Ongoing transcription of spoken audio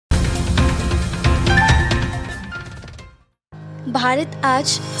भारत आज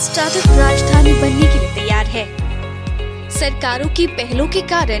स्टार्टअप राजधानी बनने के लिए तैयार है। सरकारों की पहलों के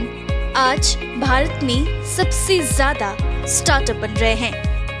कारण आज भारत में सबसे ज्यादा स्टार्टअप बन रहे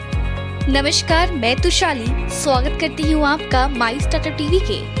हैं। नमस्कार, मैं तुशाली स्वागत करती हूँ आपका माई स्टार्टअप टीवी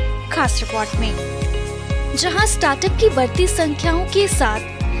के खास रिपोर्ट में, जहां स्टार्टअप की बढ़ती संख्याओं के साथ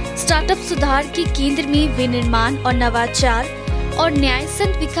स्टार्टअप सुधार के केंद्र में विनिर्माण और नवाचार और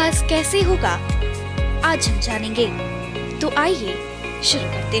न्यायसंगत विकास कैसे होगा, आज हम जानेंगे। तो आइए शुरू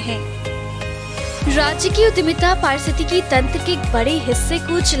करते हैं। राज्य की उद्यमिता पारिस्थितिकी तंत्र के एक बड़े हिस्से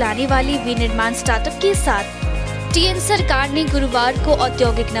को चलाने वाले विनिर्माण स्टार्टअप के साथ टीएन सरकार ने गुरुवार को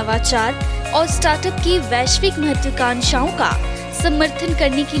औद्योगिक नवाचार और स्टार्टअप की वैश्विक महत्वाकांक्षाओं का समर्थन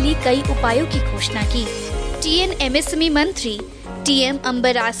करने के लिए कई उपायों की घोषणा की। टीएन एमएसएमई मंत्री टीएम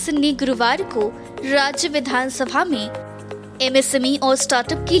अंबरासन ने गुरुवार को राज्य विधानसभा में एमएसएमई और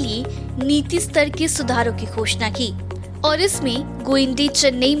स्टार्टअप के लिए नीति स्तर के सुधारों की घोषणा की और इसमें गोइंडी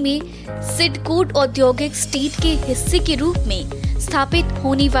चेन्नई में सिडकोट औद्योगिक स्टेट के हिस्से के रूप में स्थापित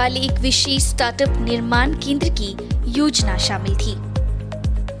होने वाले एक विशेष स्टार्टअप निर्माण केंद्र की योजना शामिल थी।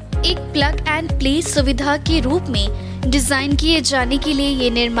 एक प्लग एंड प्ले सुविधा के रूप में डिजाइन किए जाने के लिए ये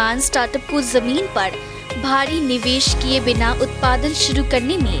निर्माण स्टार्टअप को जमीन पर भारी निवेश किए बिना उत्पादन शुरू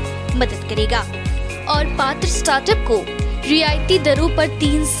करने में मदद करेगा और पात्र स्टार्टअप को रियायती दरों पर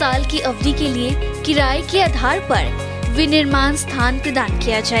 3 साल की अवधि के लिए किराए के आधार पर विनिर्माण स्थान प्रदान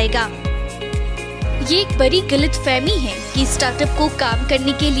किया जाएगा। ये एक बड़ी गलतफहमी है कि स्टार्टअप को काम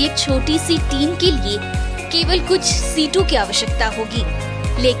करने के लिए छोटी सी टीम के लिए केवल कुछ सीटों की आवश्यकता होगी,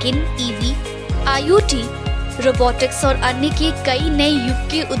 लेकिन ईवी, आईओटी, रोबोटिक्स और अन्य के कई नए युग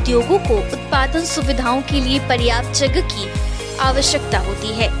के उद्योगों को उत्पादन सुविधाओं के लिए पर्याप्त जगह की आवश्यकता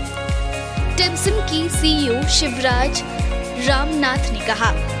होती है। टैंसिम की सीईओ शिवराज रामनाथ ने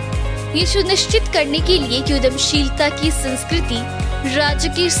कहा, ये सुनिश्चित करने के लिए कि उद्यमशीलता की संस्कृति राज्य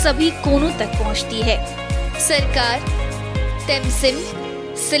के सभी कोनों तक पहुंचती है, सरकार टैंसिम,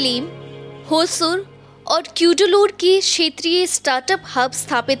 सलीम, होसुर और क्यूडोलोर के क्षेत्रीय स्टार्टअप हब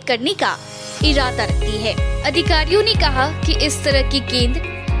स्थापित करने का इरादा रखती है। अधिकारियों ने कहा कि इस तरह के केंद्र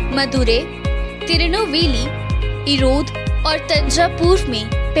मदुरै, तिरुनेलवेली, इरोड और तंजावुर में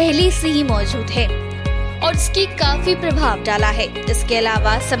पहले से ही मौजूद है और इसकी काफी प्रभाव डाला है। इसके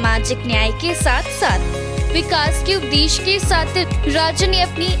अलावा सामाजिक न्याय के साथ साथ विकास के उद्देश्य के साथ राज्य ने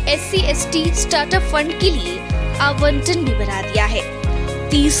अपनी SC/ST स्टार्टअप फंड के लिए आवंटन भी बढ़ा दिया है।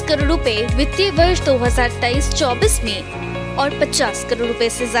 30 करोड़ रुपए वित्तीय वर्ष 2023-24 में और 50 करोड़ रुपए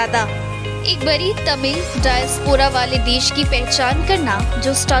से ज्यादा। एक बड़ी तमिल डायस्पोरा वाले देश की पहचान करना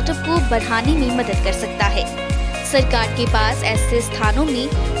जो स्टार्टअप को बढ़ाने में मदद कर सकता है। सरकार के पास ऐसे स्थानों में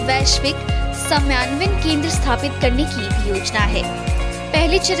वैश्विक समन्वय केंद्र स्थापित करने की भी योजना है।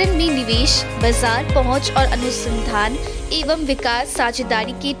 पहले चरण में निवेश, बाजार पहुंच और अनुसंधान एवं विकास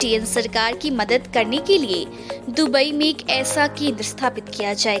साझेदारी के टीएन सरकार की मदद करने के लिए दुबई में एक ऐसा केंद्र स्थापित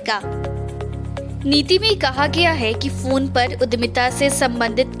किया जाएगा। नीति में कहा गया है कि फोन पर उद्यमिता से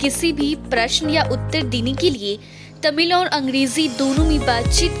संबंधित किसी भी प्रश्न या उत्तर देने के लिए तमिल और अंग्रेजी दोनों में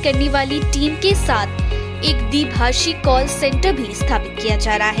बातचीत करने वाली टीम के साथ एक द्विभाषी कॉल सेंटर भी स्थापित किया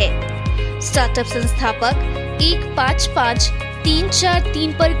जा रहा है। स्टार्टअप संस्थापक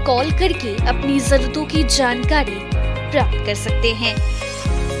 155-343 पर कॉल करके अपनी जरूरतों की जानकारी प्राप्त कर सकते हैं।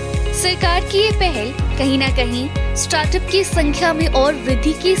 सरकार की ये पहल कहीं न कहीं स्टार्टअप की संख्या में और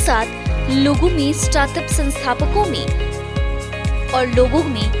वृद्धि के साथ लोगों में स्टार्टअप संस्थापकों में और लोगों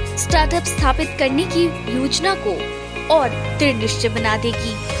में स्टार्टअप स्थापित करने की योजना को और दृढ़ निश्चय बना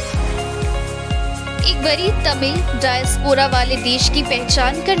देगी। एक बड़ी तमिल डायस्पोरा वाले देश की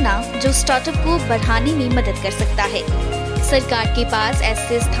पहचान करना जो स्टार्टअप को बढ़ाने में मदद कर सकता है। सरकार के पास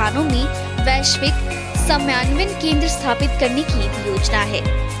ऐसे स्थानों में वैश्विक समन्वय केंद्र स्थापित करने की भी योजना है।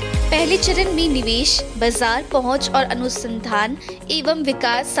 पहले चरण में निवेश, बाजार पहुंच और अनुसंधान एवं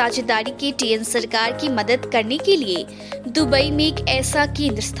विकास साझेदारी के टीएन सरकार की मदद करने के लिए दुबई में एक ऐसा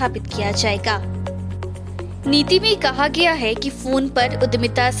केंद्र स्थापित किया जाएगा। नीति में कहा गया है कि फोन पर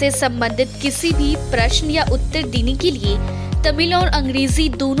उद्यमिता से संबंधित किसी भी प्रश्न या उत्तर देने के लिए तमिल और अंग्रेजी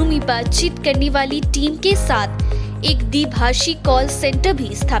दोनों में बातचीत करने वाली टीम के साथ एक द्विभाषी कॉल सेंटर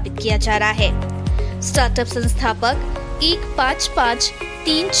भी स्थापित किया जा रहा है। स्टार्टअप संस्थापक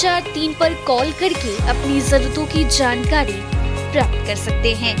 155-343 पर कॉल करके अपनी जरूरतों की जानकारी प्राप्त कर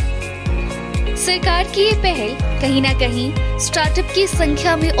सकते हैं। सरकार की ये पहल कहीं न कहीं स्टार्टअप की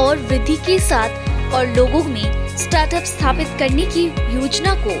संख्या में और वृद्धि के साथ और लोगों में स्टार्टअप स्थापित करने की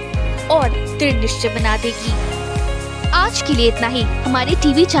योजना को और दृढ़ निश्चय बना देगी। आज के लिए इतना ही। हमारे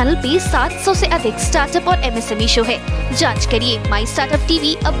टीवी चैनल पे 700 से अधिक स्टार्टअप और एमएसएमई शो है। जांच करिए। माई स्टार्टअप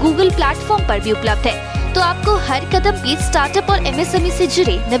टीवी अब गूगल प्लेटफॉर्म पर भी उपलब्ध है। तो आपको हर कदम पे स्टार्टअप और एमएसएमई से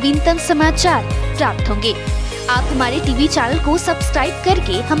जुड़े नवीनतम समाचार प्राप्त होंगे। आप हमारे टीवी चैनल को सब्सक्राइब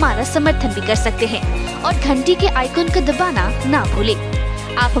करके हमारा समर्थन भी कर सकते हैं और घंटी के आइकन को दबाना ना भूलें।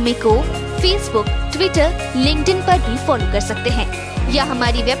 आप हमें को फेसबुक, ट्विटर, लिंक्डइन पर भी फॉलो कर सकते हैं या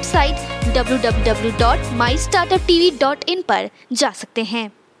हमारी वेबसाइट www.mystartuptv.in पर जा सकते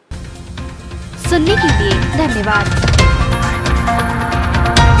हैं। सुनने के लिए धन्यवाद।